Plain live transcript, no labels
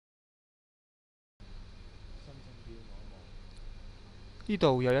呢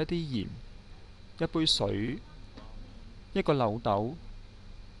度有一啲鹽、一杯水、一個漏斗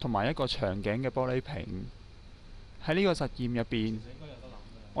同埋一個長頸嘅玻璃瓶。喺呢個實驗入邊，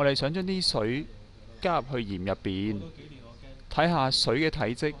我哋想將啲水加入去鹽入邊，睇下水嘅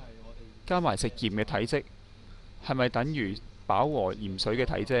體積加埋食鹽嘅體積係咪等於飽和鹽水嘅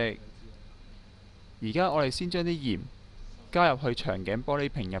體積。而家我哋先將啲鹽加入去長頸玻璃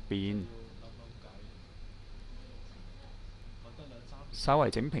瓶入邊，稍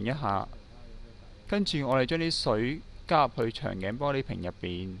為整平一下，跟住我哋將啲水加入去長頸玻璃瓶入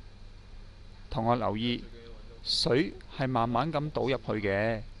邊。同學留意，水係慢慢咁倒入去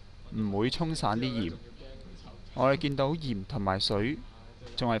嘅，唔會沖散啲鹽。我哋見到鹽同埋水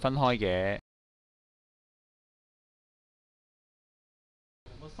仲係分開嘅。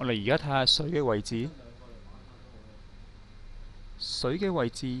我哋而家睇下水嘅位置。水嘅位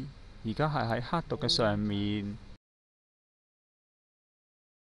置而家係喺刻度嘅上面。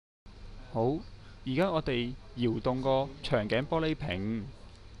好，而家我哋搖動個長頸玻璃瓶，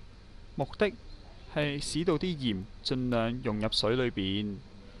目的係使到啲鹽盡量融入水裏邊，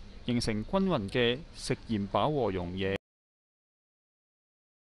形成均勻嘅食鹽飽和溶液。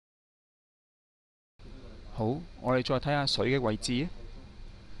好，我哋再睇下水嘅位置。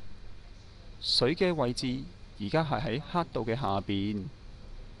水嘅位置而家係喺刻度嘅下邊。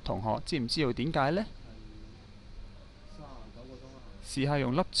同學知唔知道點解呢？試下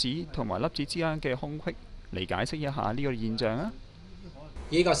用粒子同埋粒子之間嘅空隙嚟解釋一下呢個現象啊！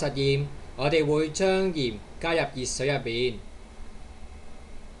呢個實驗，我哋會將鹽加入熱水入邊，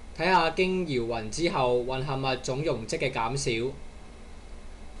睇下經搖勻之後混合物總容積嘅減少。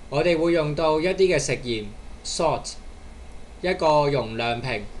我哋會用到一啲嘅食鹽 salt， 一個容量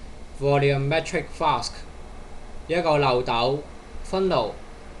瓶 volumetric flask， 一個漏斗 funnel，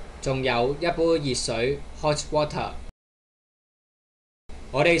 仲有一杯熱水 hot water。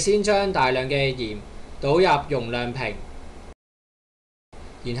我哋先將大量嘅鹽倒入容量瓶，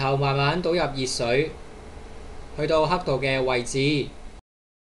然後慢慢倒入熱水，去到刻度嘅位置，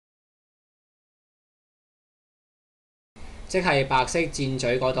即係白色箭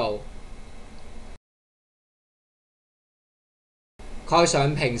嘴嗰度。蓋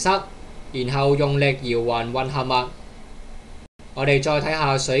上瓶塞，然後用力搖勻混合物。我哋再睇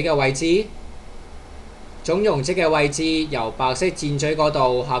下水嘅位置，總容積嘅位置由白色箭嘴嗰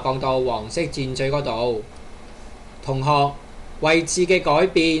度下降到黃色箭嘴嗰度。同學，位置嘅改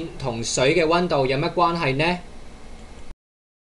變同水嘅溫度有乜關係呢？